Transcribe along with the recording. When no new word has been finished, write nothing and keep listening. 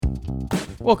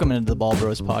Welcome into the Ball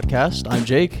Bros podcast. I'm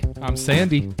Jake. I'm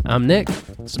Sandy. I'm Nick.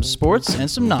 Some sports and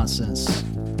some nonsense.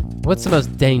 What's the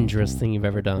most dangerous thing you've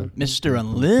ever done? Mr.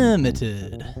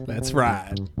 Unlimited. That's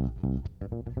right.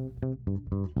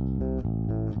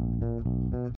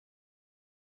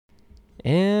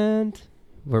 And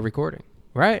we're recording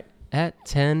right at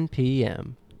 10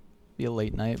 p.m. Be a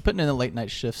late night. Putting in the late night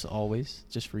shifts always,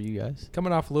 just for you guys.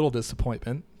 Coming off a little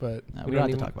disappointment, but No, we don't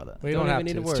have to talk about that. we don't have even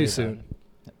to. need to It's worry too about soon.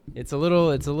 It's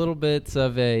a little bit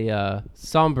of a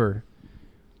somber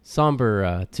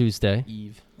Tuesday.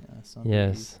 Eve. Yeah, Sunday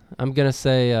Yes, I'm gonna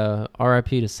say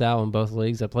R.I.P. to Sal in both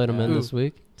leagues. I played him in Yeah. this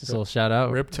week. Just a little shout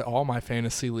out. Rip to all my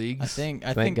fantasy leagues. I Thank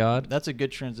think God. that's a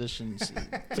good transition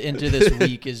into this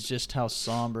week. Is just how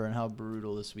somber and how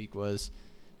brutal this week was.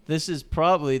 This is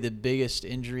probably the biggest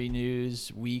injury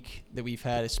news week that we've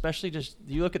had, especially just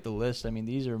you look at the list. I mean,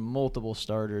 these are multiple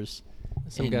starters.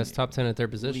 Some in guys top 10 at their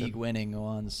position. league-winning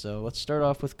ones. So let's start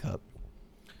off with Cup.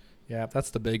 Yeah, that's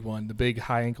the big one. The big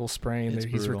high ankle sprain It's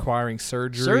that he's brutal. requiring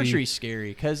surgery. Surgery's scary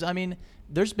because, I mean,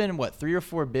 there's been, 3 or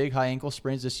 4 big high ankle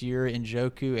sprains this year in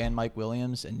Njoku and Mike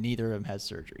Williams, and neither of them had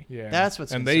surgery. Yeah, That's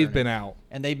what's and concerning. they've been out.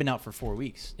 And they've been out for 4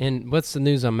 weeks. And what's the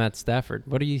news on Matt Stafford?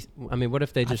 What if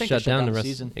they I just think shut they down the rest?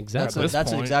 season. Exactly. this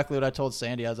That's point. exactly what I told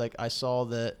Sandy. I was like, I saw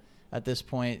that at this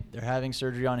point they're having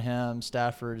surgery on him.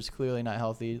 Stafford is clearly not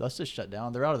healthy. Let's just shut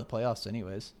down. They're out of the playoffs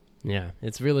anyways. Yeah,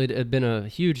 it's really been a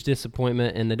huge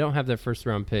disappointment, and they don't have their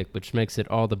first-round pick, which makes it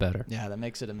all the better. Yeah, that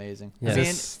makes it amazing. Yeah. I mean, Is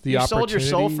this the you sold your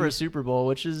soul opportunity? for a Super Bowl,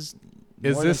 which is more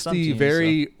than Is this some the teams,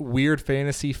 very weird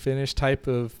fantasy finish type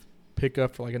of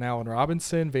pickup for like an Allen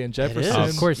Robinson, Van It Jefferson? is. Oh,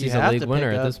 of course, You he's a have league to winner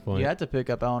pick at up- this point. You had to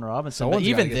pick up Allen Robinson. Someone's But gotta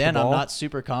even get the then, I'm ball. not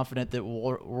super confident that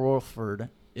Wolford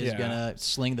is Yeah. going to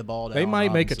sling the ball to They Allen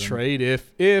might make a Robinson. trade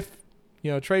if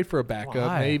trade for a backup.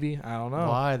 Why? Maybe, I don't know.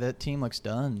 Why? That team looks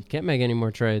done. Can't make any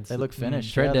more trades. They look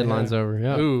finished. Trade Yeah, they deadline's have. over.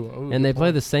 Yeah. Ooh, And they good play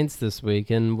point. the Saints this week,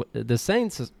 and the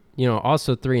Saints,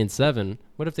 also 3-7.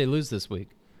 What if they lose this week?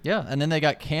 Yeah, and then they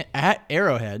got at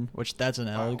Arrowhead, which that's an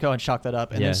L. Wow. Go and chalk that up.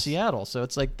 And then Yes. Seattle. So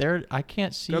it's like I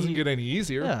can't see. Doesn't get any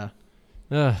easier.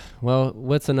 Yeah. Well,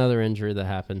 what's another injury that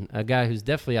happened? A guy who's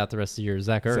definitely out the rest of the year,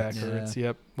 Zach Ertz. Zach Ertz,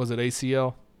 yep. Was it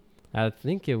ACL? I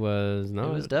think it was.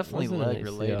 No, it was definitely wasn't an leg ACL.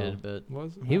 related, but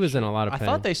Was it? He was in a lot of I pain.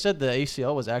 thought they said the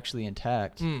ACL was actually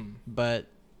intact, Mm. but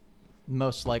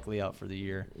most likely out for the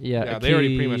year. Yeah, They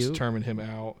already pretty much Achilles- determined him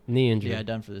out. knee injury. Yeah,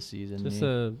 done for the season. just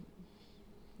Yeah.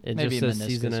 Maybe just a a meniscus or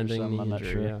season-ending something, knee I'm not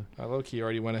injury. sure. Yeah. Low-key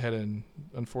already went ahead and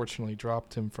unfortunately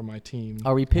dropped him from my team.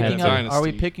 Are we picking Yeah, up? Are we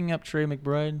Dynasty. picking up Trey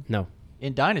McBride No.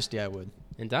 in Dynasty? I would.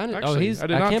 And Dynasty. Actually, I I did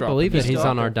not can't drop believe him. that He's he's still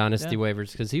on out our there. Dynasty Yeah.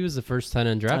 waivers because he was the first tight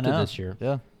end I drafted know. this year.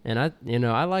 Yeah. And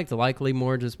I liked Likely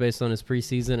more just based on his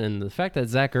preseason and the fact that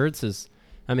Zach Ertz is.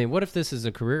 I mean, what if this is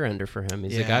a career ender for him?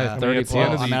 He's a guy Yeah. with I mean, 30 it's the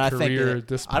end of plus. the I think career that- at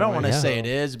this I don't want point. to Yeah. say it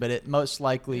is, but it most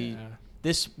likely Yeah.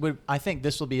 I think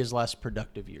this will be his last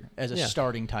productive year as a Yeah.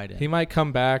 starting tight end. He might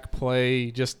come back,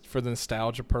 play just for the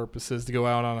nostalgia purposes to go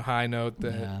out on a high note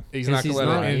that Yeah. he's not going to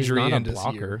let an he's injury not end a this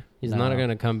blocker. year. He's No. not going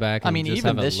to come back. And I mean, just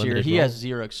even have a this year, limited he role. has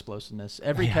zero explosiveness.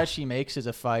 Every Yeah. catch he makes is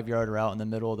a 5-yard route in the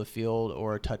middle of the field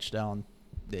or a touchdown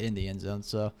in the end zone.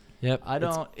 So Yep. I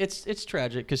don't. It's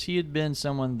tragic because he had been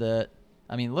someone that.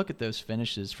 I mean, look at those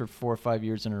finishes for 4 or 5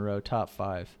 years in a row, top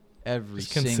 5 every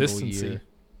Just single consistency. year.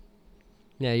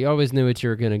 Yeah, you always knew what you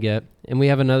were going to get. And we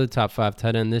have another top 5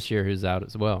 tight end this year who's out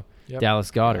as well. Yep.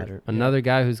 Dallas Goddard. Goddard, Another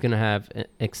guy who's going to have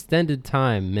extended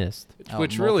time missed. Out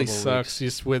Which really multiple sucks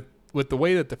weeks. just with the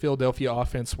way that the Philadelphia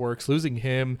offense works, losing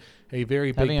him, a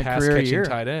very Having big a career pass-catching year.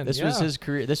 tight end. This was his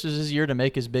career. This was his year to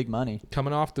make his big money.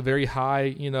 Coming off the very high,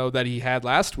 that he had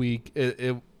last week,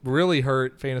 it really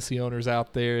hurt fantasy owners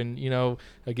out there. And,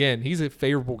 again, he's a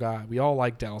favorable guy. We all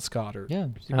like Dallas Goddard. Yeah,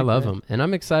 I love him. And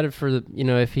I'm excited for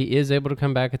if he is able to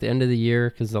come back at the end of the year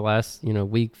because the last,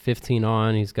 week 15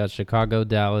 on, he's got Chicago,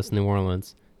 Dallas, New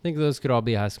Orleans. I think those could all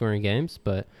be high-scoring games,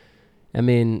 but I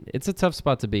mean, it's a tough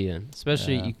spot to be in,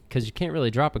 especially because you can't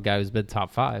really drop a guy who's been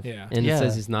top 5. Yeah. And Yeah. it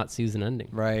says he's not season-ending.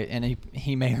 Right, and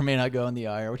he may or may not go in the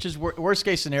IR, which is worst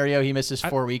case scenario. He misses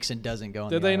 4 weeks and doesn't go in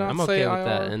Did the they IR. not I'm say okay with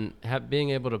that, IR? and being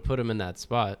able to put him in that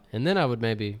spot. And then I would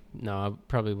I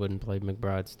probably wouldn't play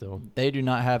McBride still. They do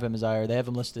not have him as IR. They have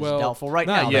him listed as Well, doubtful right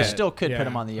not now. yet. They still could Yeah. put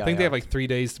him on the IR. I think they have like 3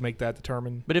 days to make that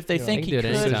determined. But if they Yeah. think They he can do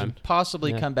it could anytime.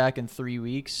 possibly Yeah. come back in 3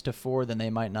 weeks to 4, then they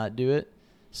might not do it.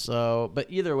 So, but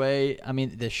either way, I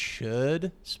mean, this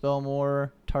should spell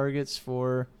more targets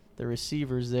for the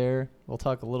receivers there. We'll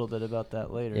talk a little bit about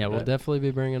that later. Yeah, we'll but definitely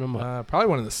be bringing him up. Probably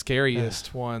one of the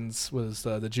scariest ones was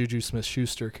the Juju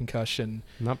Smith-Schuster concussion.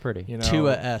 Not pretty.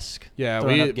 Tua-esque. Yeah,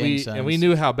 throwing up gang we signs.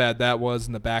 knew how bad that was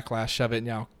and the backlash of it.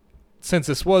 Now, since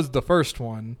this was the first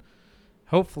one,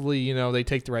 hopefully, they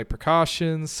take the right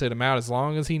precautions, sit him out as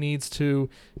long as he needs to.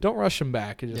 Don't rush him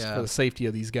back just for the safety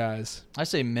of these guys. I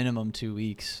say minimum 2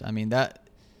 weeks. I mean, that,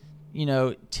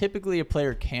 typically a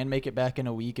player can make it back in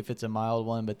a week if it's a mild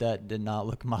one, but that did not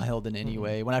look mild in any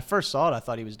way. When I first saw it, I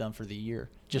thought he was done for the year,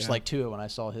 just like Tua when I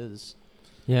saw his.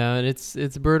 Yeah, and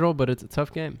it's brutal, but it's a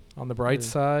tough game. On the bright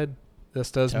side, this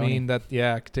does mean that,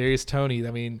 Kadarius Toney,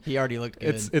 I mean, he already looked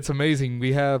good. It's amazing.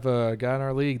 We have a guy in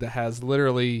our league that has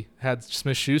literally had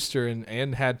Smith-Schuster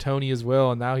and had Toney as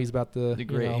well, and now he's about the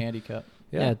great handicap.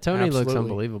 Yeah, Toney looks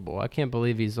unbelievable. I can't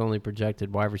believe he's only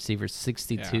projected wide receiver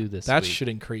 62 this week. That should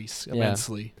increase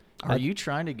immensely. Are you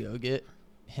trying to go get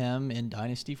him in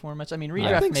Dynasty formats? I mean,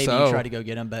 redraft maybe you try to go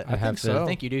get him, but I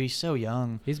think you do. He's so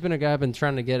young. He's been a guy I've been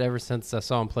trying to get ever since I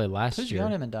saw him play last year. Who's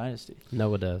got him in Dynasty?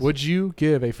 Noah does. Would you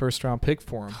give a first-round pick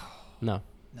for him? No.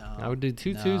 I would do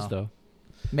two twos, though.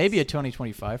 Maybe a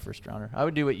 2025 first-rounder. I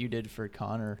would do what you did for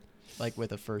Connor, like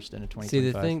with a first and a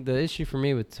 2025. See, the issue for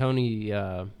me with Tony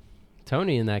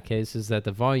in that case is that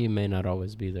the volume may not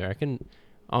always be there. I can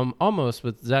almost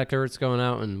with Zach Ertz going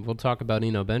out, and we'll talk about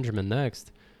Eno Benjamin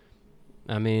next.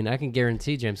 I mean, I can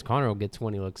guarantee James Conner will get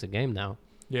 20 looks a game now.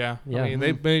 Yeah. I mean,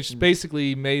 they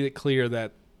basically made it clear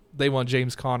that they want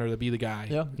James Conner to be the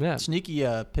guy. Yeah. Sneaky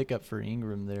pickup for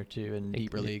Ingram there, too, in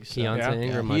deeper leagues. So.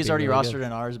 Ingram he's already rostered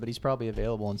in ours, but he's probably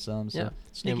available in some. So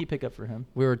sneaky pickup for him.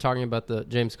 We were talking about the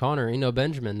James Conner, Eno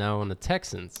Benjamin now on the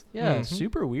Texans. Yeah,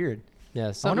 super weird.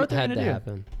 Yeah, something had to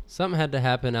happen. Something had to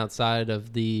happen outside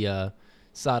of the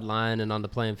sideline and on the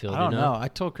playing field. I don't know. I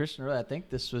told Christian earlier, I think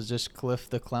this was just Cliff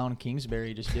the Clown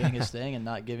Kingsbury just doing his thing and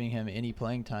not giving him any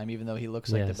playing time, even though he looks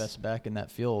like the best back in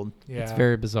that field. Yeah. It's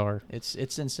very bizarre. It's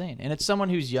insane. And it's someone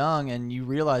who's young, and you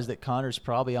realize that Connor's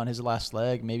probably on his last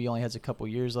leg, maybe only has a couple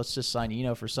years. Let's just sign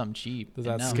Eno for something cheap. Does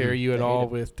that scare you at all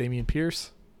with Dameon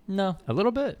Pierce? No. A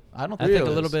little bit. I don't think I think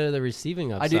a little bit of the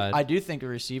receiving upside. I do think the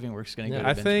receiving work's going to go to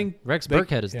I think Rex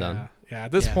Burkhead is done. Yeah,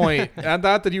 at this point, I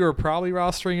thought that you were probably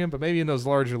rostering him, but maybe in those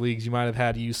larger leagues you might have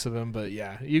had use of him. But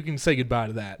yeah, you can say goodbye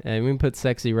to that. And we can put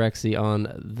Sexy Rexy on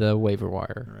the waiver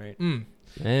wire. Right.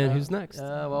 And who's next?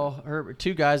 Herbert.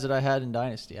 Two guys that I had in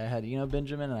Dynasty. I had Eno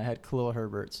Benjamin and I had Khalil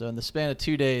Herbert. So in the span of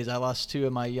 2 days, I lost two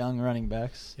of my young running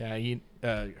backs.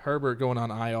 Yeah, Herbert going on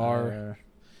IR.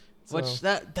 Which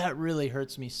that really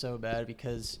hurts me so bad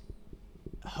because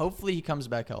hopefully he comes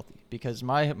back healthy. Because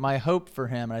my hope for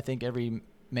him, and I think every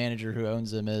manager who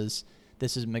owns him, is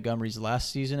this is Montgomery's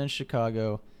last season in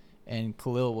Chicago, and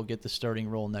Khalil will get the starting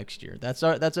role next year. That's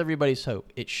everybody's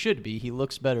hope. It should be. He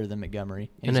looks better than Montgomery,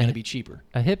 and he's going to be cheaper.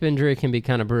 A hip injury can be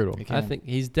kind of brutal. I think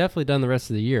he's definitely done the rest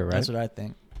of the year, right? That's what I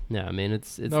think. Yeah, I mean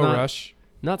it's no rush.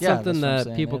 Not something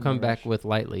that people come back with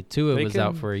lightly. Tua was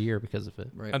out for a year because of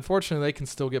it. Right. Unfortunately, they can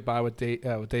still get by with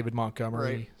David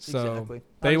Montgomery. Right. So exactly.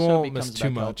 They won't miss too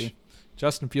much. Healthy.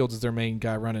 Justin Fields is their main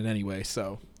guy running anyway.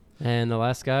 So. And the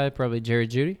last guy, probably Jerry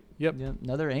Jeudy. Yep.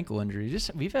 Another ankle injury.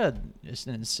 We've had just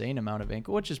an insane amount of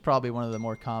ankle, which is probably one of the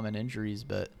more common injuries,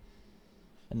 but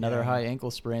another high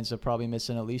ankle sprain, so probably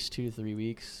missing at least 2 to 3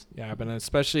 weeks. Yeah, but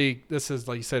especially this is,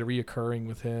 like you said, reoccurring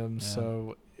with him. Yeah.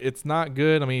 So it's not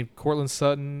good. I mean, Cortland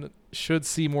Sutton should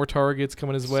see more targets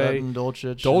coming his way. Sutton,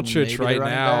 Dolchich right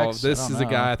now. Backs. This is a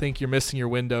guy I think you're missing your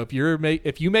window. If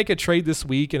you make a trade this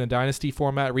week in a dynasty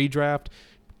format redraft,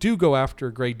 do go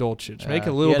after Greg Dolchich. Make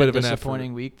a little bit of an effort.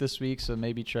 Disappointing week this week, so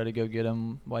maybe try to go get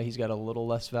him while he's got a little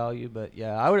less value. But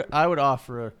yeah, I would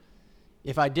offer.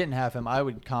 If I didn't have him, I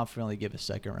would confidently give a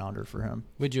second rounder for him.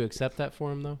 Would you accept that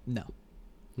for him though? No.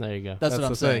 There you go. That's what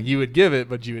I'm saying. You would give it,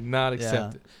 but you would not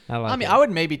accept it. I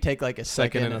would maybe take like a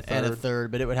second and a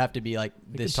third, but it would have to be like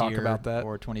this year about that.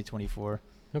 Or 2024.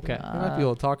 Okay. We might be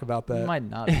able to talk about that. We might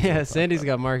not. Sandy's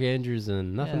got Mark Andrews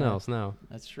and nothing else now.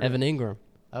 That's true. Evan Ingram.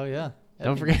 Oh yeah.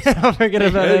 Don't forget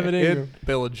about Evan Ingram.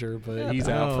 Billinger, but he's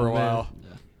out for a while. Yeah.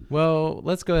 Well,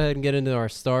 let's go ahead and get into our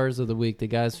stars of the week, the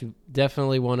guys who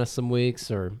definitely won us some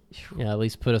weeks or at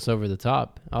least put us over the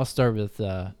top. I'll start with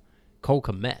Cole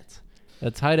Kmet. A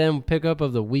tight end pickup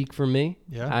of the week for me.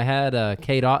 Yeah. I had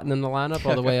Kate Otten in the lineup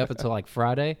all the way up until like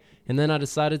Friday. And then I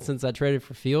decided since I traded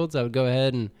for Fields, I would go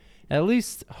ahead and at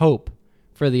least hope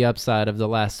for the upside of the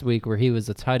last week where he was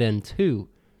a tight end 2.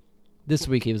 This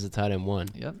week he was a tight end 1.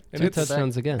 Yep. And 2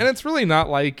 touchdowns again. And it's really not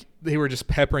like they were just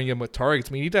peppering him with targets.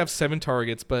 I mean, you need to have 7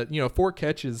 targets, but 4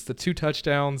 catches, the 2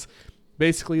 touchdowns,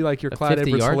 basically like your Clyde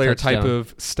Edwards-Helaire type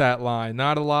of stat line.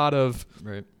 Not a lot of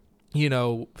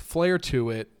flair to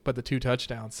it, but the 2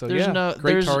 touchdowns. So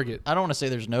great target. I don't want to say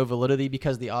there's no validity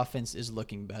because the offense is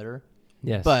looking better.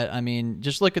 Yes. But I mean,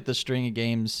 just look at the string of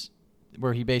games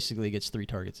where he basically gets 3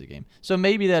 targets a game. So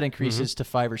maybe that increases to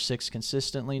 5 or 6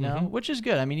 consistently now, which is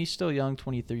good. I mean, he's still young,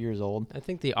 23 years old. I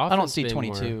think the offense. I don't see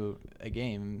 22 a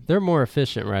game. They're more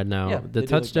efficient right now. Yeah, the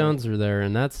touchdowns are there,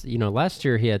 and that's last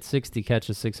year he had 60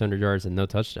 catches, 600 yards, and no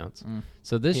touchdowns.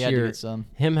 So this year,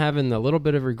 him having a little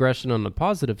bit of regression on the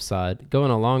positive side,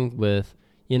 going along with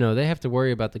they have to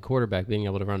worry about the quarterback being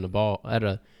able to run the ball at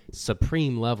a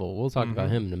supreme level. We'll talk about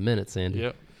him in a minute, Sandy.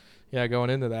 Yep. Yeah, going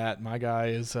into that, my guy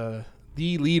is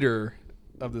the leader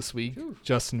of this week,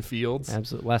 Justin Fields.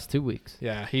 Absolutely. Last 2 weeks.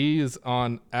 Yeah, he is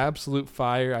on absolute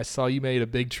fire. I saw you made a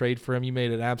big trade for him. You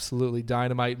made an absolutely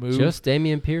dynamite move. Just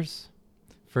Dameon Pierce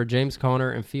for James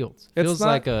Conner and Fields.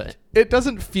 It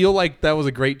doesn't feel like that was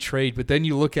a great trade, but then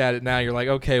you look at it now, you're like,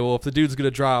 okay, well, if the dude's going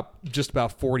to drop just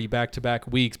about 40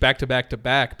 back-to-back weeks,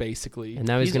 back-to-back, basically. And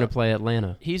now he's going to play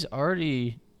Atlanta. He's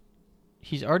already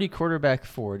quarterback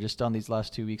 4 just on these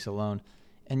last 2 weeks alone.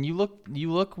 And you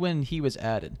look when he was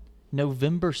added.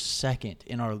 November 2nd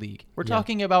in our league. We're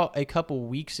talking about a couple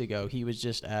weeks ago he was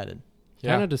just added.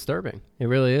 Kind of disturbing. It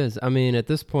really is. I mean, at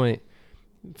this point,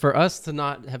 for us to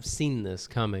not have seen this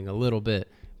coming a little bit,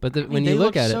 but when you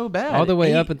look at it, bad. all the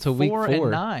way up until week 4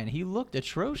 and 9, he looked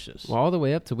atrocious. Well, all the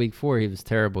way up to week 4, he was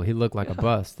terrible. He looked like a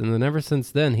bust. And then ever since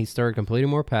then, he started completing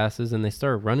more passes, and they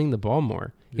started running the ball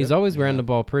more. Yep. He's always ran the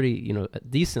ball pretty,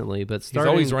 decently, but he's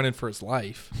always running for his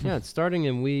life. Yeah, starting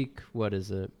in week, what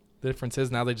is it? The difference is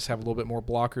now they just have a little bit more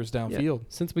blockers downfield. Yeah.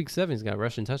 Since week 7, he's got a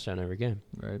rushing touchdown every game.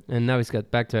 Right. And now he's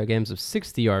got back-to-back games of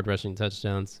 60-yard rushing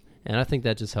touchdowns. And I think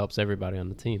that just helps everybody on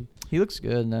the team. He looks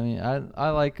good. I mean,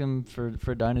 I like him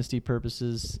for dynasty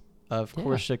purposes. Of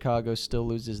course, Chicago still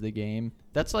loses the game.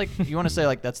 That's like, you want to say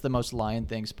like that's the most Lion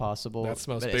things possible. That's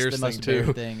the most but Bears the most thing, Bear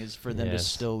too. thing is for them to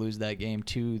still lose that game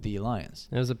to the Lions.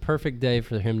 It was a perfect day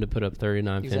for him to put up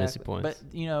 39 fantasy points.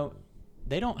 But,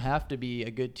 they don't have to be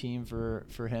a good team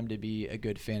for him to be a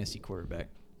good fantasy quarterback.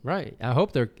 Right. I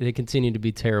hope they continue to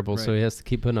be terrible, so he has to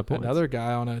keep putting up points. Another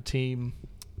guy on a team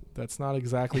that's not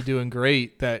exactly doing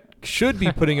great that should be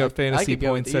putting up fantasy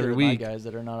points every week. My guys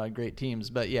that are not on great teams.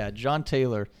 But, yeah, John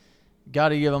Taylor, got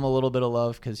to give him a little bit of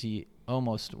love because he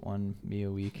almost won me a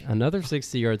week. Another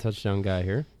 60-yard touchdown guy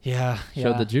here. Yeah.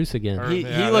 Showed the juice again. He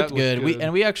looked good.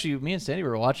 Me and Sandy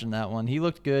were watching that one. He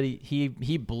looked good.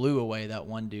 He blew away that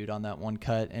one dude on that one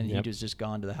cut, and he was just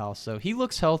gone to the house. So he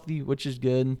looks healthy, which is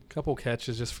good. A couple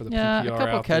catches just for the PPR a couple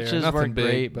out catches there. weren't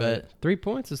great, but 3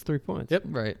 points is 3 points. Yep.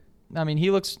 Right. I mean,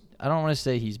 he looks – I don't want to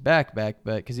say he's back, but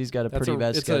because he's got a pretty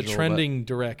bad schedule. It's a trending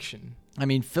direction. I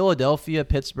mean, Philadelphia,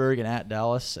 Pittsburgh, and at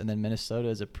Dallas, and then Minnesota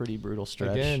is a pretty brutal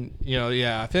stretch. Again,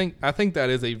 I think that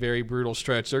is a very brutal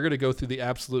stretch. They're going to go through the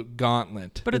absolute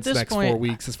gauntlet. But at this next point, 4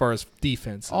 weeks, as far as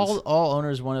defenses, all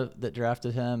owners that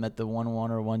drafted him at the 1-1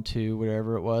 or 1-2,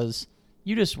 whatever it was,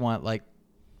 you just want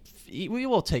we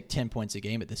will take 10 points a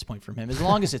game at this point from him as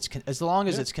long as it's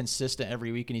it's consistent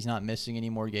every week and he's not missing any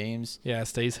more games. Yeah,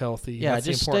 stays healthy. Yeah,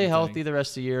 just stay healthy the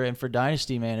rest of the year. And for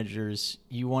dynasty managers,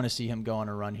 you want to see him go on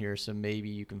a run here, so maybe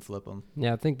you can flip him.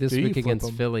 Yeah, I think this week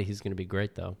against Philly, he's going to be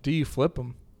great though. Do you flip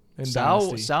him?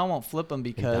 Sal won't flip him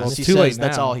because he says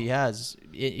that's all he has.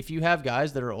 If you have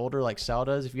guys that are older like Sal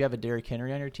does, if you have a Derrick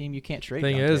Henry on your team, you can't trade.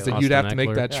 Thing is that you'd have to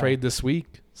make that trade this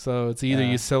week. So it's either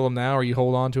you sell him now or you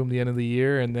hold on to him the end of the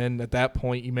year, and then at that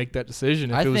point you make that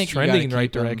decision. If it was trending in the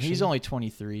right direction, he's only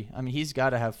 23. I mean, he's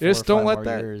got to have 4 or 5 more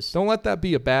years. Don't let that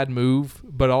be a bad move,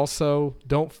 but also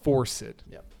don't force it.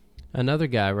 Yep. Another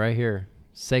guy right here,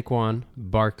 Saquon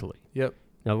Barkley. Yep.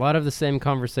 Now, a lot of the same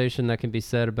conversation that can be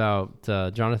said about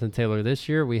Jonathan Taylor this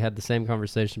year, we had the same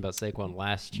conversation about Saquon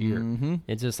last year. Mm-hmm.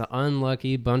 It's just an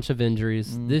unlucky bunch of injuries.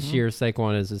 Mm-hmm. This year,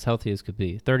 Saquon is as healthy as could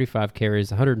be. 35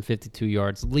 carries, 152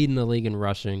 yards, leading the league in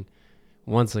rushing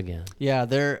once again. Yeah,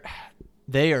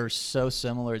 they are so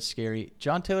similar. It's scary.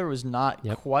 John Taylor was not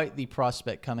quite the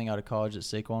prospect coming out of college that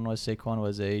Saquon was. Saquon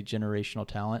was a generational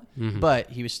talent, but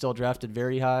he was still drafted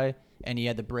very high. And he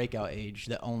had the breakout age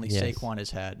that only Saquon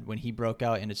has had when he broke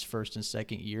out in his first and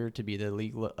second year to be the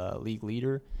league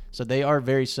leader. So they are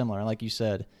very similar. And like you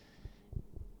said,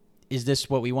 is this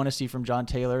what we want to see from John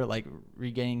Taylor, like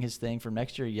regaining his thing from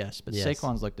next year? Yes. But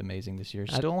Saquon's looked amazing this year.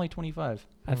 Still only 25.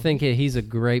 I think he's a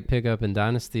great pickup in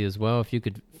Dynasty as well. If you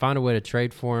could find a way to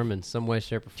trade for him in some way,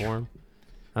 shape, or form.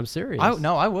 I'm serious.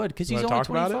 I would, because he's only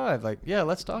 25.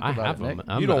 Let's talk about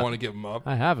it. You don't want to give him up.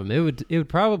 I have him. It would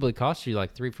probably cost you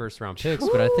like 3 first-round picks,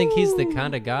 but I think he's the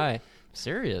kind of guy. I'm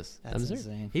serious. That's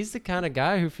insane. He's the kind of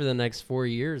guy who, for the next 4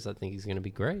 years, I think he's going to be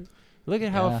great. Look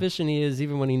at how efficient he is,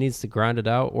 even when he needs to grind it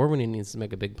out or when he needs to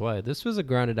make a big play. This was a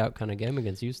grinded out kind of game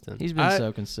against Houston. He's been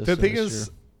so consistent. The thing is,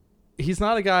 he's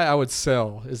not a guy I would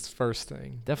sell is the first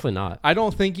thing. Definitely not. I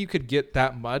don't think you could get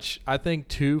that much. I think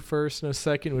 2 firsts and a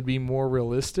second would be more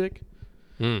realistic.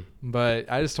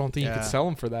 But I just don't think you could sell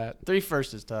him for that. 3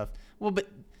 firsts is tough. Well, but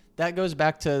that goes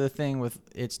back to the thing with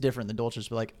it's different than Dolch's,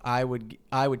 but like I would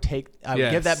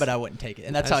give that, but I wouldn't take it.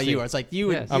 And that's how you are. It's like you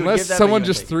would unless give that, someone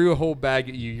just threw a whole bag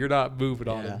at you, you're not moving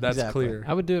on it. That's clear.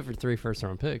 I would do it for 3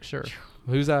 first-round picks, sure.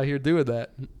 Who's out here doing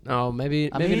that? Oh, maybe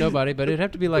nobody, but it'd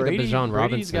have to be like Brady, a Bijan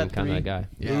Brady's Robinson kind of guy.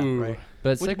 Yeah, right.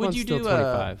 But Saquon's still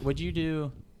 25. Would you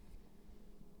do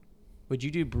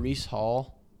Breece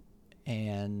Hall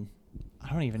and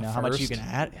I don't even know how much you can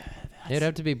add. It'd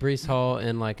have to be Breece Hall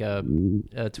and like a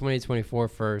 2024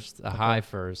 first, a high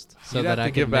first, so You'd that have I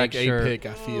to give can back make sure. a pick.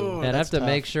 I feel. I'd have to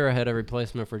make sure I had a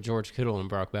replacement for George Kittle and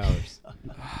Brock Bowers.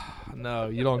 No,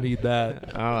 you don't need that.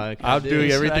 Okay. I'm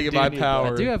doing everything in my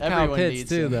power. I do have Kyle Pitts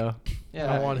too, though.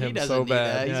 Yeah, I want him so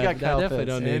bad. He's got Kyle definitely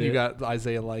Pitts. don't need And you it. got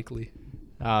Isaiah Likely.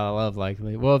 Oh, I love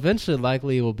Likely. Well, eventually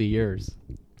Likely will be yours.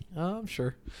 I'm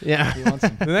sure. Yeah. He wants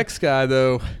him. The next guy,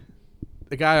 though,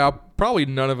 the guy probably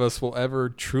none of us will ever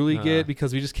truly get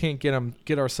because we just can't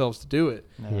get ourselves to do it.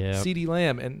 No. Yeah. CeeDee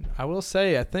Lamb. And I will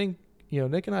say, I think,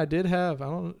 Nick and I did have,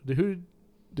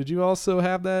 did you also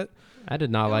have that? I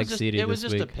did not like CeeDee this week. It was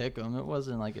just a pick 'em. It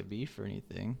wasn't like a beef or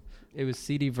anything. It was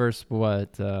CeeDee versus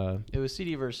what? It was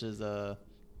CeeDee versus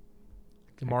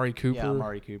Amari Cooper. Yeah,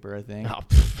 Amari Cooper, I think. Oh,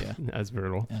 yeah. That's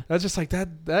brutal. Yeah. That's just like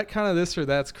that kind of this or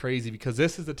that's crazy because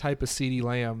this is the type of CeeDee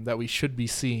Lamb that we should be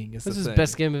seeing. This is his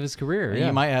best game of his career.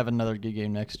 He might have another good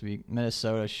game next week.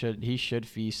 Minnesota should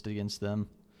feast against them.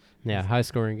 Yeah, high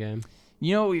scoring game.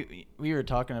 You know, we were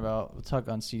talking about. We'll talk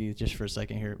on CeeDee just for a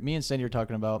second here. Me and Sandy were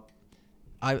talking about.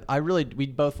 We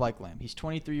both like Lamb. He's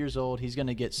 23 years old. He's going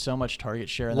to get so much target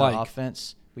share in that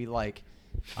offense.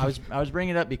 I was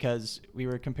bringing it up because we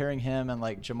were comparing him and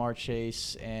like Jamar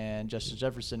Chase and Justin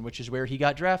Jefferson, which is where he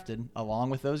got drafted along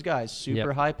with those guys.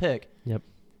 Super high pick. Yep.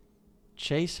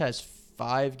 Chase has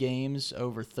 5 games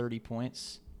over 30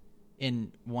 points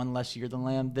in one less year than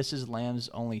Lamb. This is Lamb's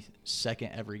only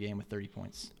second ever game with 30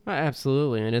 points.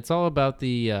 Absolutely, and it's all about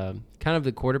the kind of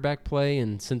the quarterback play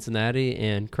in Cincinnati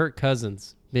and Kirk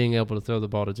Cousins being able to throw the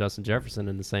ball to Justin Jefferson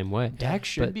in the same way. Dak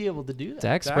should be able to do that.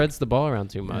 Dak spreads the ball around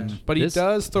too much. Yeah. But he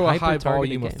does throw a high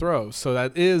volume of throws. So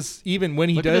that is, even when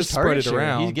he does spread it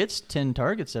around. He gets 10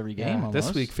 targets every game almost.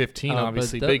 This week, 15,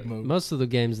 obviously, big move. Most of the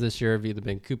games this year have either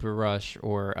been Cooper Rush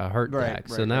or a hurt Dak.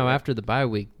 So now after the bye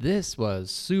week, this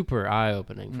was super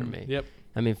eye-opening for me. Yep.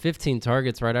 I mean, 15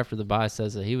 targets right after the bye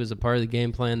says that he was a part of the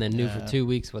game plan. They knew for 2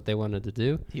 weeks what they wanted to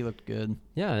do. He looked good.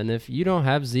 Yeah, and if you don't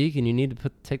have Zeke and you need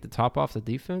to take the top off the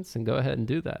defense, then go ahead and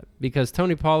do that. Because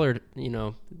Tony Pollard,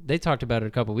 they talked about it a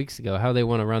couple weeks ago, how they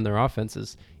want to run their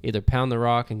offenses, either pound the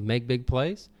rock and make big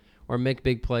plays or make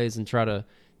big plays and try to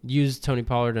use Tony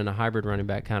Pollard in a hybrid running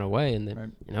back kind of way. And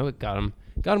then, it got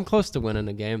them close to winning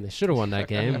the game. They should have won that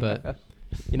game, but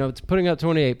it's putting up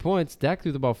 28 points. Dak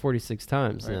threw the ball 46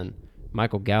 times, and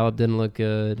Michael Gallup didn't look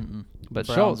good, but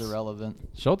Brown's irrelevant.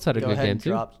 Schultz had a good game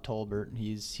too. Drop Tolbert.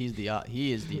 He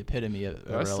is the epitome of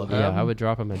irrelevant. Yeah, I would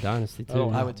drop him in Dynasty too.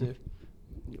 I would too.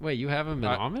 Wait, you have him in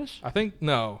Amish? I think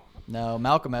no. No,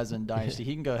 Malcolm has in Dynasty.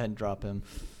 He can go ahead and drop him.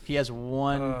 He has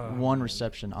one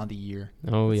reception on the year.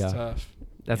 Oh that's tough.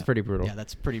 That's pretty brutal. Yeah,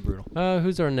 that's pretty brutal.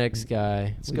 Who's our next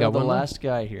guy? We got the last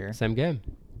guy here. Same game.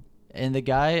 And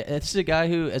it's a guy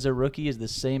who, as a rookie, is the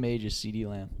same age as CeeDee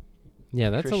Lamb. Yeah,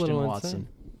 that's Christian a little Watson.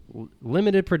 insane.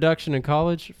 Limited production in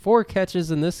college, 4 catches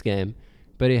in this game,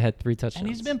 but he had 3 touchdowns. And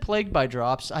he's been plagued by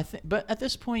drops, I think. But at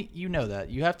this point, you know that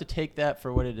you have to take that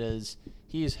for what it is.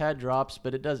 He has had drops,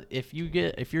 but it does. If you're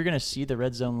going to see the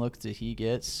red zone looks that he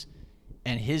gets,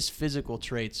 and his physical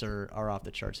traits are off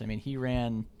the charts. I mean, he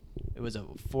ran. It was a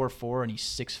 4.4, and he's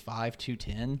 6'5",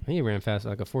 210. He ran fast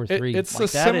like a 4.3. It's a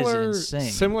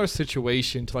similar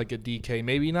situation to like a DK.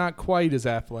 Maybe not quite as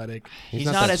athletic. He's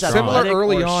not as similar athletic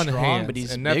early or on strong, hands, but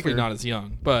he's and bigger. definitely not as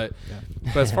young. But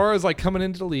as far as like coming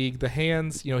into the league, the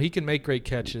hands, he can make great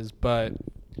catches, but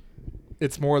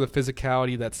it's more the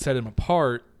physicality that set him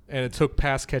apart. And it took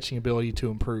pass catching ability to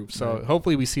improve. So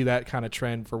hopefully we see that kind of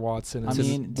trend for Watson. I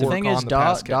mean, the thing is,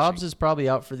 Dobbs is probably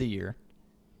out for the year.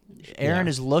 Aaron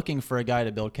is looking for a guy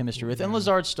to build chemistry with, and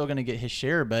Lazard's still going to get his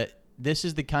share. But this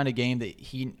is the kind of game that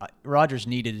Rodgers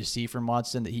needed to see from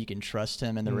Watson, that he can trust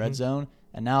him in the red zone.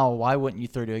 And now, why wouldn't you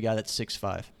throw to a guy that's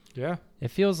 6'5"? Yeah. It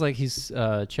feels like he's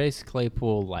Chase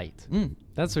Claypool light.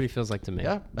 That's what he feels like to me.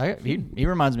 Yeah, he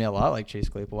reminds me a lot like Chase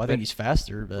Claypool. I think he's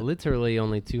faster, but literally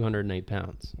only 208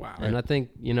 pounds. Wow. And I think,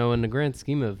 in the grand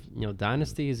scheme of,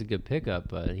 Dynasty, he's a good pickup,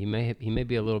 but he may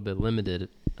be a little bit limited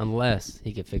unless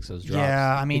he could fix those drops.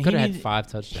 Yeah, I mean, he could have had 5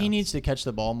 touchdowns. He needs to catch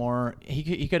the ball more.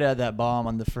 He could have had that bomb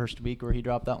on the first week where he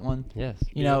dropped that one. Yes.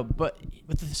 But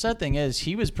the sad thing is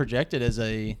he was projected as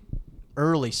a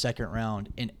early second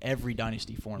round in every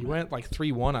Dynasty format. He went like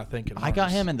 3-1, I think. I got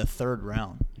him in the third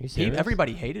round.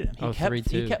 Everybody hated him.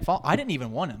 He kept falling. I didn't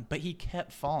even want him, but he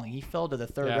kept falling. He fell to the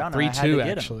third round. 3-2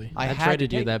 actually. I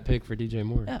traded you that pick for DJ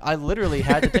Moore. Yeah, I literally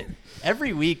had to take.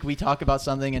 Every week we talk about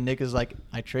something, and Nick is like,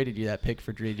 "I traded you that pick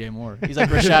for DJ Moore." He's like,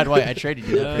 "Rashad White, I traded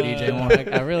you that for DJ Moore."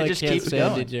 I really can't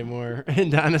stand DJ Moore in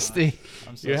Dynasty.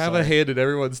 You have a hand in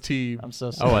everyone's team. I'm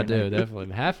so sorry. Oh, I do,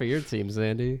 definitely. Half of your team,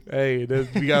 Sandy. Hey,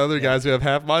 we got other guys who have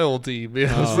half my old team. We're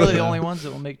really the only ones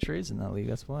that will make trades in that league.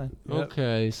 That's why.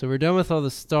 Okay, so we're done with all the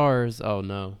stars. Oh,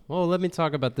 no. Well, let me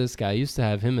talk about this guy. I used to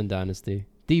have him in Dynasty.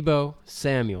 Deebo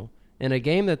Samuel. In a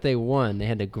game that they won, they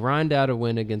had to grind out a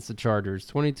win against the Chargers,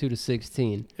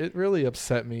 22-16. It really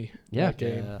upset me. Yeah. That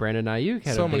game. Brandon Ayuk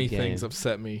had so a big many game. things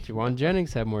upset me. Juwan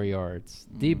Jennings had more yards.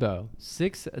 Deebo,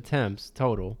 6 attempts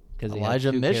total.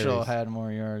 Elijah Mitchell had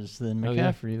more yards than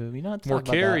McCaffrey, but we don't talk more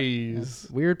about carries.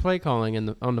 That. Weird play calling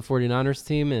on the 49ers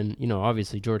team, and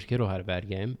obviously George Kittle had a bad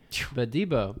game. But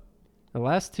Deebo, the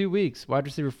last 2 weeks, wide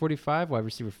receiver 45, wide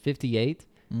receiver 58.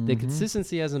 The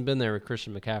consistency hasn't been there with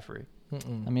Christian McCaffrey.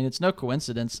 I mean, it's no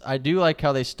coincidence. I do like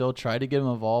how they still try to get him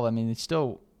involved. I mean, they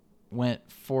still went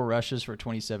 4 rushes for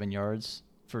 27 yards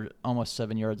for almost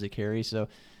 7 yards a carry. So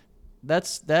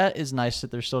that is nice that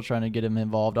they're still trying to get him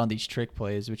involved on these trick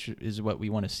plays, which is what we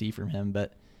want to see from him.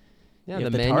 But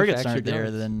if the targets aren't there,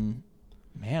 then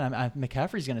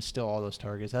McCaffrey's going to steal all those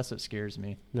targets. That's what scares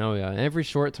me. No, yeah, every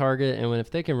short target, and if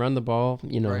they can run the ball,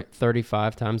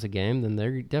 35 times a game, then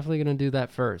they're definitely going to do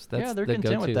that first. That's they're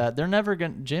content with that. They're never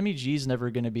going. Jimmy G's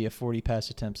never going to be a 40 pass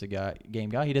attempts a game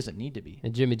guy. He doesn't need to be.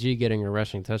 And Jimmy G getting a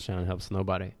rushing touchdown helps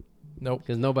nobody. Nope,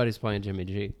 because nobody's playing Jimmy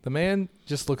G. The man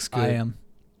just looks good. I am.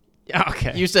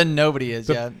 Okay. You said nobody is,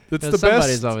 It's the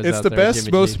best. It's the best,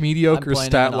 most mediocre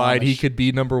stat line he could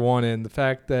be number one in. The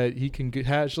fact that he can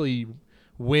actually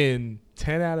win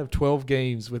 10 out of 12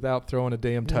 games without throwing a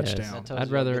damn touchdown.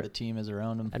 I'd rather the team is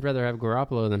around him. I'd rather have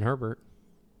Garoppolo than Herbert.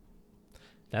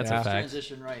 That's a fact.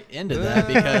 Transition right into that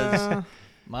because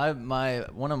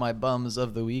one of my bums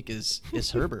of the week is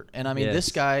Herbert, and I mean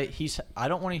this guy. I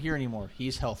don't want to hear anymore.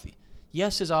 He's healthy.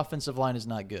 Yes, his offensive line is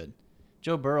not good.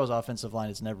 Joe Burrow's offensive line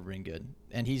has never been good,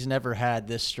 and he's never had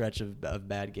this stretch of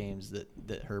bad games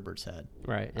that Herbert's had.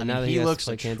 Right, and now he looks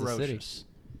like Kansas City.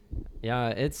 Yeah,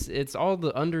 it's all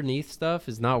the underneath stuff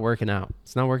is not working out.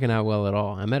 It's not working out well at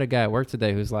all. I met a guy at work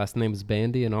today whose last name is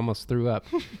Bandy and almost threw up.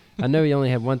 I know he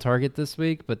only had 1 target this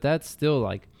week, but that's still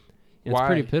it's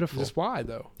pretty pitiful. Just why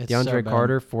though? DeAndre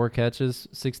Carter, 4 catches,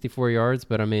 64 yards.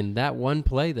 But I mean, that one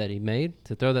play that he made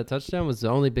to throw that touchdown was the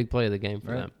only big play of the game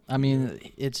for them. I mean,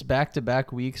 it's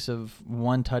back-to-back weeks of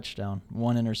 1 touchdown,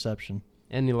 1 interception,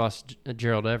 and he lost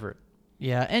Gerald Everett.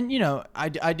 Yeah, and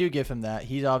I do give him that.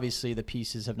 He's obviously the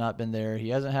pieces have not been there. He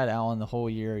hasn't had Allen the whole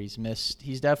year. He's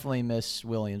definitely missed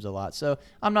Williams a lot. So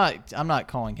I'm not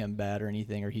calling him bad or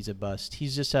anything, or he's a bust.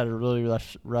 He's just had a really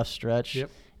rough stretch.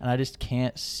 Yep. And I just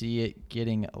can't see it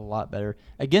getting a lot better.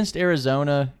 Against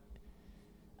Arizona,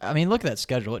 I mean, look at that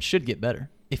schedule. It should get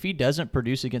better. If he doesn't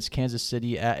produce against Kansas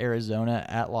City, at Arizona,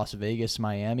 at Las Vegas,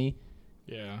 Miami,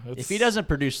 if he doesn't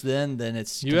produce then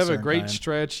it's you have a great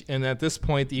stretch, and at this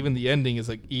point, even the ending is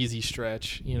like easy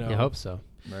stretch. I hope so.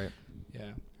 Right.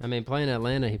 Yeah. I mean, playing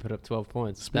Atlanta, he put up 12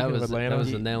 points. Speaking of Atlanta, that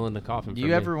was a nail in the coffin. Do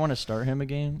you ever want to start him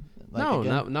again? No,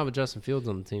 not with Justin Fields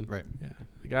on the team. Right. Yeah.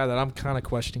 The guy that I'm kind of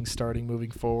questioning starting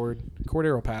moving forward,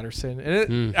 Cordero Patterson.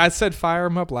 And I said fire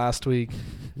him up last week.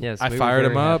 Yes, I fired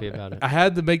him up. I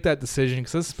had to make that decision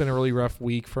because this has been a really rough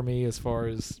week for me as far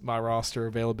as my roster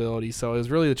availability. So it was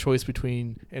really the choice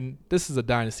between, and this is a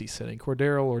dynasty setting,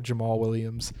 Cordero or Jamal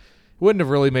Williams. It wouldn't have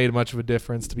really made much of a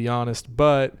difference, to be honest.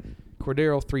 But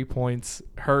Cordero, 3 points,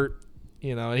 hurt.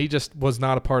 He just was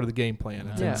not a part of the game plan.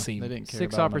 It didn't seem. They didn't care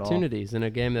 6 about opportunities in a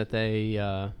game that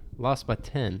they lost by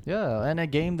 10. Yeah, and a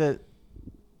game that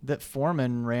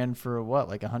Foreman ran for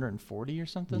 140 or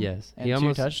something. Yes, and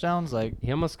 2 touchdowns.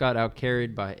 He almost got out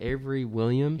carried by Avery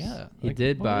Williams. Yeah, he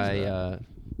did by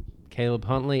Caleb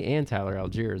Huntley and Tyler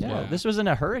Algier as well. This wasn't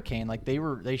a hurricane.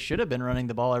 They should have been running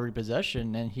the ball every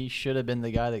possession, and he should have been the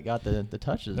guy that got the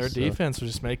touches. Their defense was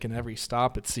just making every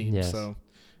stop, it seemed. Yes. So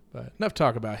But enough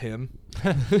talk about him.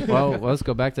 Well, let's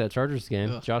go back to that Chargers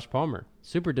game. Ugh. Josh Palmer,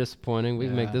 super disappointing. We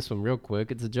can make this one real quick.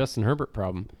 It's a Justin Herbert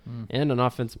problem and an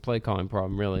offensive play calling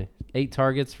problem, really. 8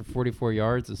 targets for 44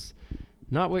 yards is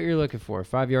not what you're looking for.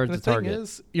 5 yards a target. The thing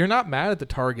is, you're not mad at the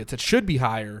targets. It should be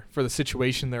higher for the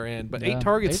situation they're in. But 8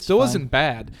 targets 8's still fine. isn't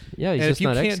bad. Yeah, he's and just if you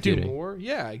not can't executing. do more,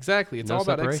 yeah, exactly. It's No all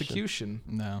about separation. execution.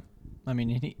 No. I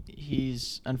mean,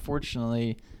 he's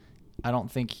unfortunately, I don't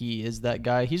think he is that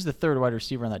guy. He's the third wide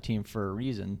receiver on that team for a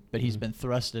reason, but he's been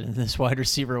thrusted in this wide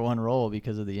receiver 1 role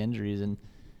because of the injuries. And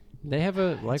They have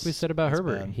like we said about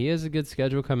Herbert, bad. he has a good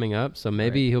schedule coming up, so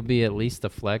maybe he'll be at least a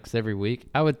flex every week.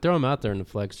 I would throw him out there in the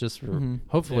flex just for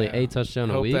hopefully a touchdown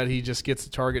a week. Hope that he just gets the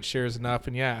target shares enough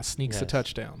and sneaks a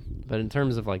touchdown. But in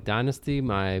terms of like Dynasty,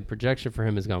 my projection for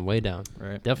him has gone way down.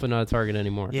 Right. Definitely not a target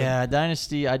anymore. Yeah,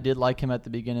 Dynasty, I did like him at the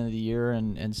beginning of the year,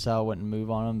 and Sal wouldn't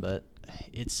move on him, but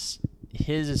his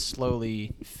is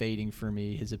slowly fading for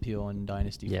me, his appeal in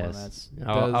Dynasty formats.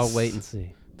 I'll wait and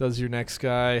see. Does your next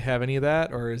guy have any of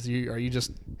that, or are you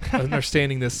just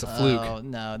understanding this a fluke? Oh,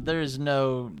 no, there's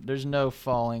no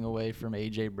falling away from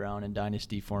A.J. Brown in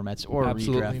Dynasty formats or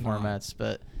Absolutely redraft not. formats,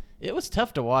 but it was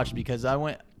tough to watch because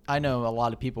I know a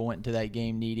lot of people went into that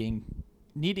game needing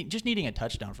a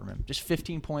touchdown from him. Just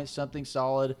 15 points, something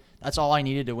solid. That's all I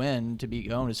needed to win to be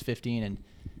going is 15, and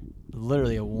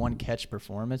literally a 1-catch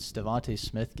performance. Devontae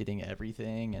Smith getting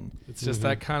everything, and It's just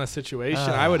that kind of situation.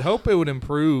 I would hope it would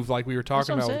improve, like we were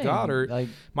talking That's about what with I'm saying. Goddard. Like,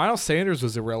 Miles Sanders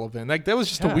was irrelevant. Like that was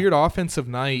just a weird offensive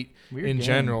night Weird in game.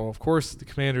 general. Of course, the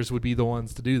Commanders would be the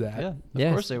ones to do that. yeah, of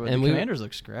Yes, course they would. and The Commanders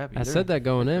look scrappy. I They're- said that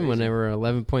going in when crazy. they were an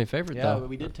 11-point favorite, Yeah, though. but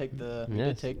we did take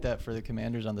Yes. that for the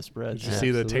Commanders on the spread. Did you Yeah,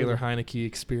 see the absolutely. Taylor Heineke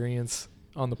experience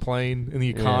on the plane in the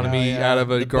economy Oh, yeah. out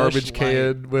of a The garbage Busch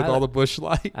can with I- all the Busch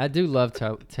Light? I do love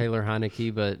Taylor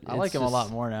Heineke, but I like it's him a just-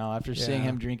 lot more now after seeing Yeah.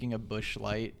 him drinking a Busch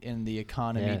Light in the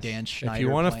economy Yes. Dan Schneider. If you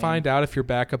want to plane. find out if your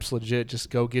backup's legit, just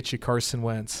go get you Carson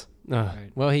Wentz.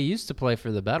 Well, he used to play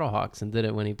for the Battlehawks and did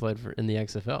it when he played in the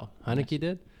XFL. Heineke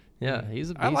did? Yeah, he's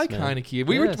a beast, I like man. Heineke.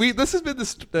 Yes. This has been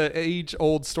the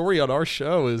age-old story on our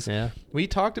show. Is Yeah. we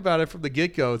talked about it from the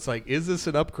get-go. It's like, is this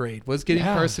an upgrade? Was getting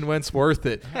Yeah. Carson Wentz worth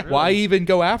it? Why even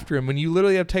go after him when you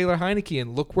literally have Taylor Heineke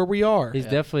and look where we are? He's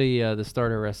definitely the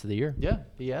starter rest of the year. Yeah,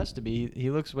 he has to be. He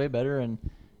looks way better. And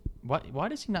why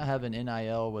does he not have an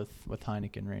NIL with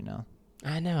Heineken right now?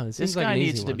 I know. It This seems like guy an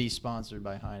needs easy to one. be sponsored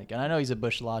by Heineken. I know he's a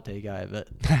Busch Latte guy, but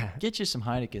get you some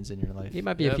Heinekens in your life. He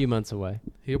might be a few months away.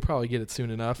 He'll probably get it soon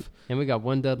enough. And we got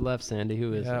one dud left, Sandy.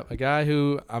 Who is Yeah, it? a guy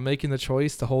who I'm making the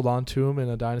choice to hold on to him in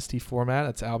a dynasty format.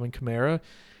 That's Alvin Kamara.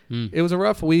 It was a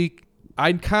rough week.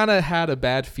 I kind of had a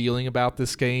bad feeling about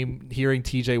this game, hearing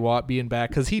TJ Watt being back,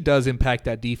 because he does impact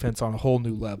that defense on a whole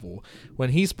new level. When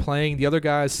he's playing, the other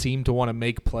guys seem to want to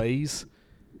make plays.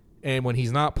 And when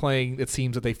he's not playing, it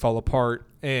seems that they fall apart.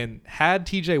 And had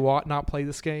TJ Watt not played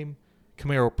this game,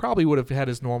 Camaro probably would have had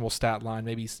his normal stat line,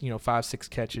 maybe 5-6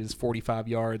 catches, 45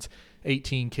 yards,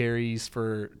 18 carries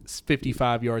for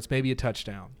 55 yards, maybe a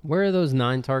touchdown. Where are those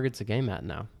 9 targets a game at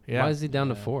now? Yeah. Why is he down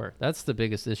to 4? That's the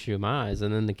biggest issue in my eyes.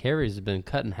 And then the carries have been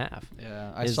cut in half.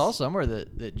 Yeah, I saw somewhere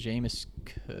that Jameis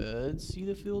could see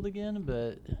the field again,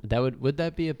 but Would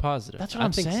that be a positive? that's what I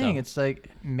I'm think saying. So. It's like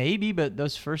maybe, but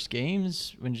those first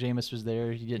games when Jameis was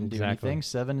there, he didn't do Exactly. anything.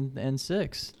 7 and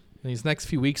 6. And these next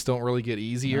few weeks don't really get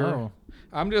easier. No.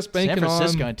 I'm just San banking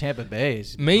Francisco on and Tampa Bay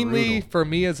is mainly brutal. for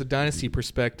me as a dynasty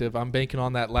perspective. I'm banking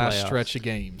on that last Playoffs. stretch of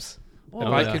games. Well,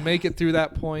 if I can make it through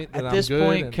that point, then At I'm this good.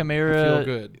 point, and Kamara I feel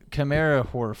good. Kamara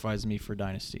horrifies me for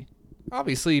dynasty.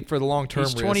 Obviously, for the long term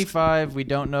He's risk. 25. We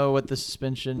don't know what the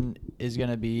suspension is going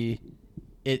to be.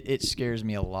 It scares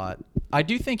me a lot. I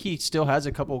do think he still has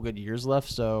a couple good years left,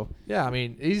 so Yeah, I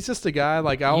mean, he's just a guy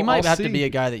like he might I'll have see. to be a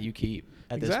guy that you keep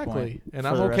at Exactly, this point. and for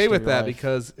I'm the okay rest of with your that life.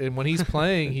 because when he's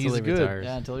playing, Until he's he good. retires.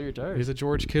 Yeah, until he retires. He's a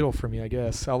George Kittle for me, I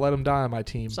guess. I'll let him die on my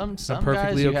team. Some I'm guys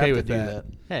perfectly you okay have to with do that.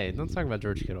 Hey, don't talk about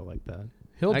George Kittle like that.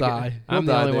 He'll die. I'm He'll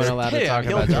the die only one there. allowed to Yeah, talk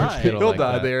he'll about die. George Kittle He'll like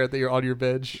die that. there that you're on your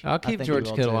bench. I'll keep think George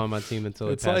he will Kittle too. on my team until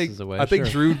It's he like passes away. I think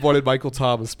Sure. Drew wanted Michael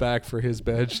Thomas back for his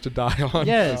bench to die on.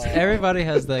 Yes, everybody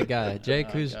has that guy. Jake,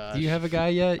 Oh, do you gosh. have a guy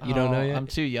yet? You don't know yet? I'm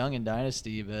too young in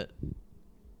Dynasty, but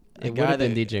a It would guy have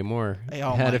been that- DJ Moore.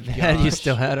 Oh had, my had you gosh.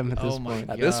 still had him at Oh this my point.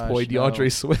 At this Gosh, point, no.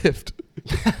 DeAndre Swift.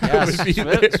 Yeah, would be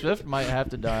there. Swift might have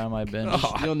to die on my bench.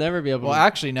 Oh. You'll never be able Well, to.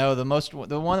 actually, no.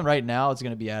 The one right now is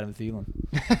going to be Adam Thielen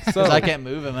because So I can't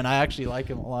move him, and I actually like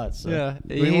him a lot. So. yeah,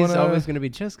 We he's wanna- always going to be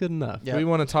just good enough. Yeah. we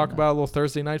want to talk about a little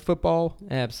Thursday night football.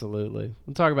 Absolutely.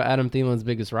 We'll talk about Adam Thielen's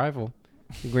biggest rival,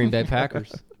 the Green Bay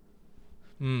Packers.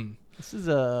 This is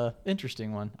a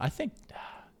interesting one. I think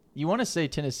you want to say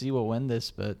Tennessee will win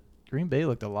this, but Green Bay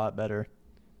looked a lot better.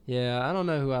 Yeah, I don't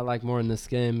know who I like more in this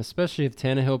game, especially if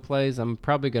Tannehill plays. I'm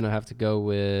probably going to have to go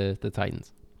with the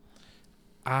Titans.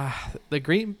 The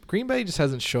Green Bay just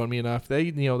hasn't shown me enough.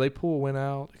 They pull a win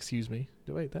out. Excuse me.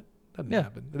 Wait, that didn't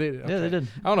happen. Yeah, they did.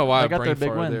 I don't know why they got their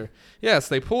big win there. Yes,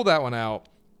 they pulled that one out.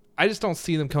 I just don't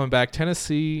see them coming back.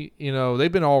 Tennessee,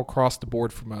 they've been all across the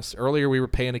board from us. Earlier we were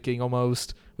panicking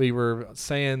almost. We were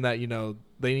saying that,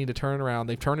 they need to turn it around.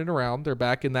 They've turned it around. They're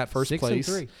back in that first place.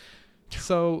 6-3.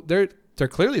 So they're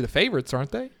clearly the favorites,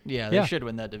 aren't they? Yeah, they should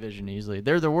win that division easily.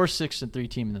 They're the worst 6-3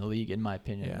 team in the league, in my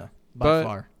opinion, by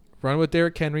far. Run with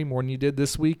Derrick Henry more than you did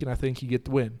this week, and I think you get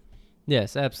the win.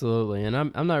 Yes, absolutely. And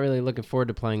I'm not really looking forward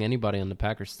to playing anybody on the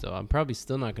Packers still. I'm probably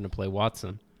still not going to play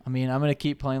Watson. I mean, I'm going to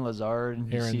keep playing Lazard.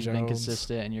 He's been Jones.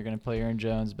 Consistent, and you're going to play Aaron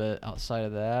Jones. But outside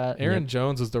of that, Aaron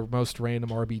Jones was the most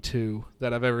random RB2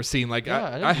 that I've ever seen. Like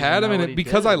I had him, and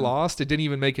because I lost, it didn't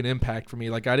even make an impact for me.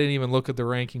 Like I didn't even look at the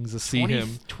rankings to see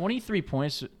him. 23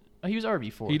 points. He was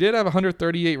RB4. He did have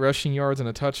 138 rushing yards and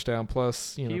a touchdown.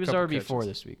 Plus, he was RB4 catches.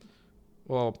 This week.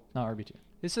 Well, not RB2.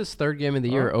 This is third game of the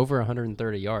year, over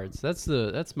 130 yards. That's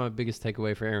my biggest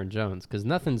takeaway for Aaron Jones because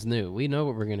nothing's new. We know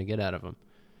what we're going to get out of him.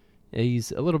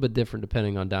 He's a little bit different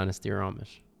depending on Dynasty or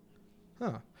Amish.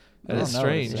 Huh. That is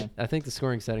strange. I think the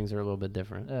scoring settings are a little bit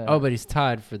different. But he's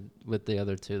tied with the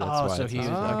other two. That's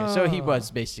why. So he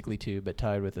was basically 2, but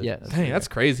tied with it. Yes. Dang, that's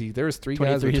crazy. There was 3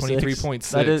 guys with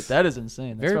 23.6. That is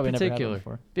insane. That's very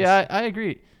particular. Yeah, I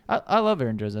agree. I love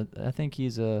Aaron Jones. I think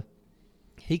he's a...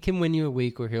 He can win you a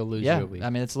week or he'll lose you a week.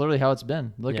 I mean, it's literally how it's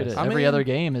been. Look at it. Every other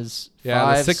game is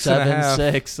 5, 7,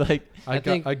 6. Like I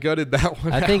gutted that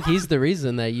one. I think he's the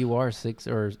reason that you are 6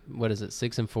 or what is it,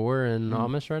 6-4 in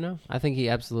Amish right now. I think he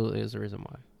absolutely is the reason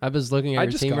why. I was looking at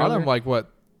your team. I just got him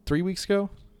 3 weeks ago.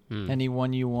 And he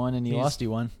won you 1 and he lost you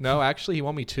 1. No, actually, he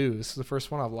won me 2. This is the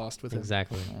first one I've lost with him.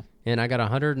 Exactly. Yeah. And I got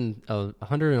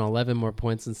 111 more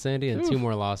points than Sandy and 2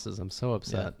 more losses. I'm so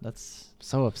upset. Yeah, that's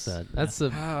so upset. That's the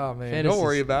oh man. Fantasy, don't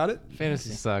worry about it.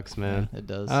 Fantasy sucks, man. Yeah, it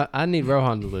does. I need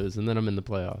Rohan to lose, and then I'm in the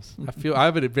playoffs. I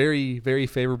have a very, very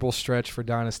favorable stretch for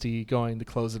Dynasty going to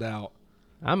close it out.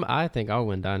 I think I'll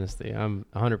win Dynasty. I'm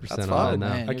 100% on that now.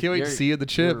 Man, I can't wait to see you at the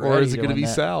chip, or is it going to be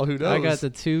Sal? Who knows? I got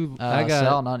the 2.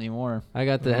 Sal, not anymore. I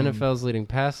got the NFL's leading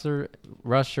passer,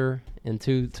 rusher, and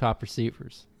 2 top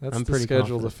receivers. That's I'm the pretty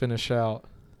schedule confident. to finish out.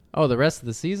 Oh, the rest of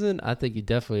the season, I think you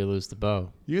definitely lose to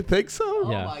Bo. You think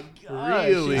so? Yeah. Oh my gosh.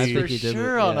 Really? I think for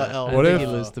sure on a L. What I if think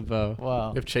you lose to Bo?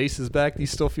 Wow. If Chase is back, do you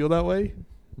still feel that way?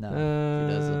 No,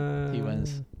 he doesn't. He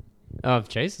wins. Oh, if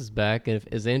Chase is back,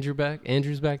 is Andrew back?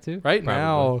 Andrew's back too? Right Probably.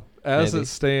 now, as Maybe. it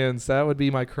stands, that would be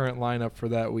my current lineup for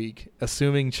that week,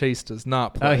 assuming Chase does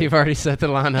not play. Oh, you've already set the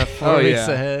lineup 4 weeks yeah.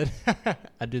 ahead.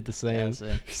 I did the same.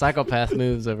 Psychopath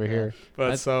moves over here.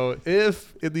 But so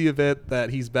if in the event that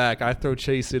he's back, I throw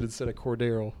Chase in instead of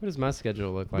Cordero. What does my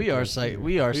schedule look like? We are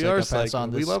psychopaths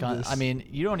on this. We love this. I mean,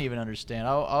 you don't even understand.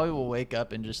 I will wake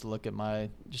up and just look at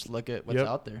what's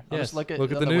out there. I'll just look at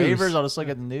the news. Waivers. I'll just look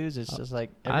at the news. It's just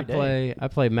like every day. I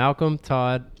play Malcolm,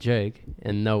 Todd, Jake,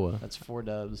 and Noah. That's 4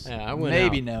 dubs. Yeah, I went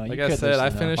maybe out. no. Like I said, I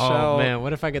finished out. Oh man,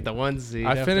 what if I get the 1 seed?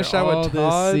 I finished after out with all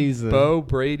Todd, this season? Bo,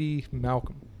 Brady,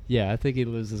 Malcolm. Yeah, I think he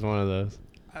loses one of those.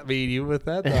 I mean, you with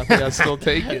that? I think I'd still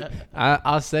take it.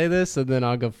 I'll say this, and then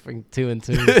I'll go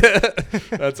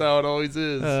 2-2. That's how it always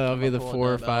is. I'll be the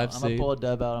 4 or 5 seed. I'm gonna pull a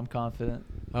dub out. I'm confident.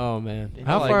 Oh man, I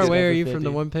how like far it. away are Over you 50. from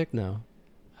the 1 pick now?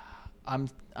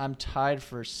 I'm tied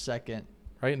for second.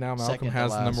 Right now, Malcolm Second to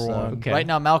has the last, number 1. Okay. Right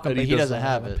now, Malcolm, But but he doesn't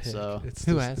have a it. pick. So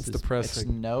Who has it's this? it's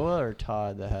depressing. Noah or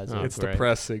Todd that has Oh, it. It's great.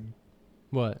 depressing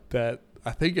What? that I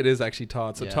think it is actually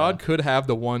Todd. So Yeah. Todd could have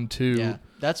the 1-2. Yeah,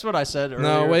 that's what I said earlier.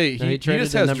 No, wait. No, He traded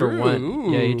just the has number Drew. 1.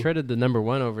 Ooh. Yeah, he traded the number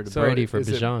 1 over to So Brady for is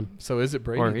it- Bijan. So is it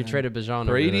Brady? Or he traded Bijan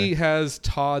over Brady there. has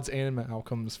Todd's and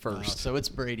Malcolm's Oh, first. so it's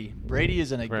Brady. Brady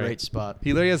is in a Right. great spot.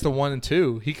 He literally has the 1 and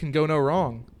 2. He can go no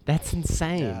wrong. That's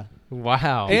insane. Yeah.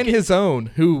 Wow. And his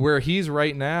own, where he's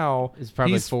right now, It's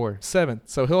probably he's 4. 7th.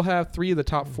 So he'll have 3 of the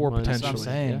top 4 Well, that's That's what I'm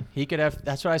potentially. saying. Yeah. He could have.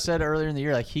 That's what I said earlier in the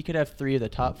year. Like he could have 3 of the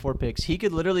top 4 picks. He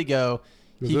could literally go.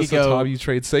 Is He this could the go. time you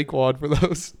trade Saquon for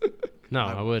those? No,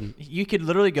 I wouldn't. You could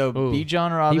literally go Ooh,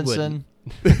 Bijan Robinson.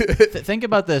 Think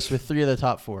about this with 3 of the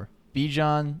top 4: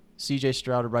 Bijan, C.J.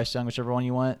 Stroud, or Bryce Young, whichever one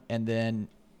you want, and then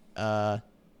you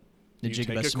Jigba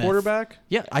take a Smith. quarterback?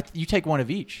 Yeah, you take one of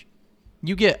each.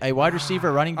 You get a wide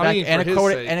receiver, running back, I mean, and for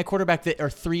his sake. a quarterback that are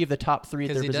 3 of the top 3 at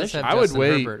Because their he does position. have I would Justin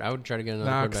wait. Herbert. I would try to get another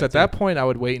Nah, quarterback because at too. that point, I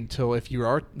would wait until if you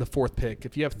are the 4th pick.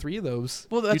 If you have 3 of those,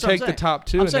 Well, you that's what I'm take the saying. top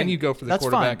 2, I'm and saying then you go for the that's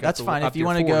quarterback. fine. That's fine. If after you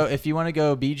your want to 4th.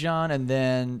 go Bijan and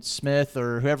then Smith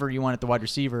or whoever you want at the wide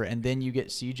receiver, and then you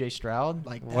get C.J. Stroud.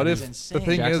 Like What that is if insane. the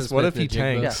thing Jackson is? What if Smith he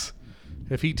and Jigba. tanks?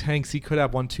 If he tanks, he could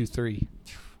have 1, 2, 3.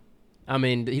 I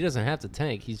mean, he doesn't have to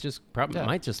tank. He's just probably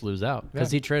might just lose out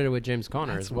because he traded with James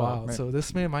Conner as well. Wild. Right. So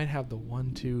this man might have the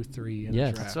 1, 2, 3 in the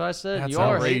draft. That's what I said. That's you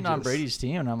all are hating on Brady's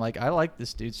team, and I'm like, I like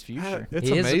this dude's future. It's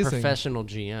he amazing. is a professional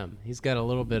GM. He's got a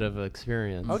little bit of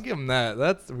experience. I'll give him that.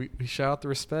 We shout out the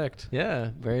respect. Yeah,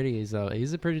 Brady. He's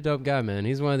a pretty dope guy, man.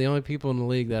 He's one of the only people in the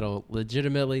league that'll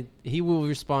legitimately. He will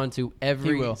respond to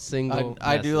every single.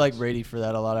 I do like Brady for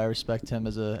that a lot. I respect him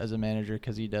as a manager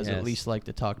because he does at least like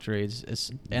to talk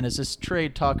trades. And it's this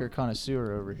trade talker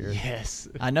connoisseur over here. Yes.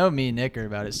 I know me and Nick are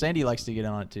about it. Sandy likes to get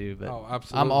on it too, but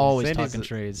absolutely. I'm always talking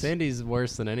trades. Sandy's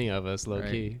worse than any of us, low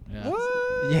key. Yeah.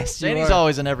 What? Yes, Sandy's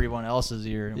always in everyone else's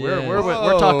ear. Yeah. We're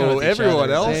talking with everyone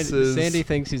each other. else's. Sandy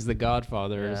thinks he's the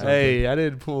Godfather. Or something. Hey, I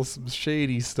did pull some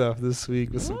shady stuff this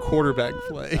week with some quarterback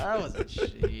play. That wasn't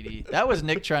shady. That was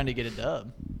Nick trying to get a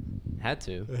dub. Had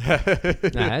to.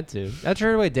 I had to. That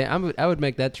trade away. I would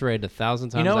make that trade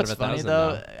 1,000 times. You know out what's of funny 1,000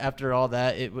 though? now. After all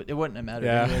that, it wouldn't have mattered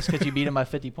anyways because you beat him by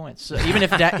 50 points. So even if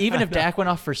Dak went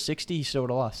off for 60, he still would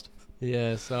have lost.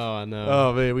 Yes. Oh, I know.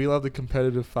 Oh man, we love the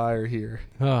competitive fire here.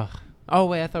 Oh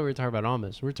wait, I thought we were talking about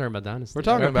Amish. We're talking about Dynasty. We're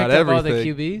talking about everything. All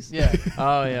everything. the QBs. Yeah.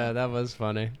 Oh yeah, that was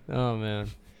funny. Oh man,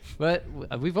 but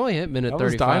we've only hit minute 35. That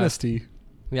was Dynasty.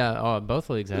 Yeah. Oh, both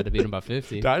leagues had to beat him by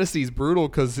 50. Dynasty's brutal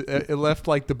because it left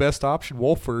like the best option,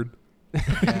 Wolford.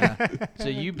 Yeah. So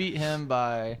you beat him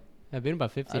by. I beat him by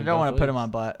 50. I don't want to put him on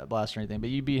blast or anything, but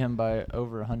you beat him by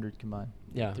over 100 combined.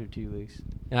 Yeah. Through 2 leagues.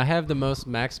 And I have the most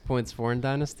max points for in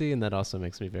Dynasty, and that also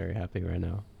makes me very happy right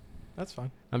now. That's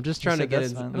fine. I'm just trying to get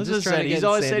in. I'm just trying to get He's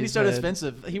always said Sandy's he's so head.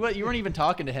 defensive. You weren't even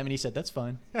talking to him, and he said, that's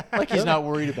fine. Like he's not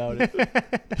worried about it.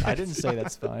 I didn't say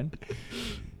that's fine.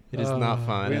 It is not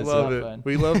fine. We It's love not it. fun.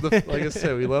 We love the, like I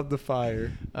said, we love the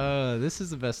fire. This is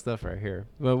the best stuff right here.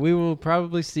 But we will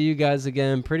probably see you guys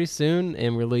again pretty soon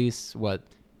and release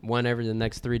one every the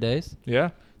next 3 days. Yeah,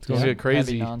 it's gonna get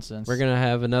crazy. Heavy nonsense. We're gonna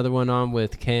have another one on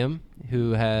with Cam,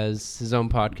 who has his own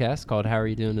podcast called How Are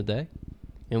You Doing Today?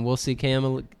 And we'll see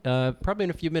Cam probably in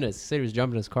a few minutes. He said he was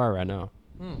jumping his car right now.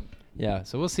 Yeah,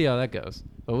 so we'll see how that goes.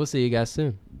 But we'll see you guys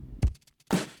soon.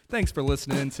 Thanks for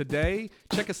listening today.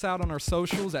 Check us out on our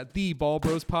socials at The Ball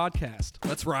Bros Podcast.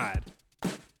 Let's ride.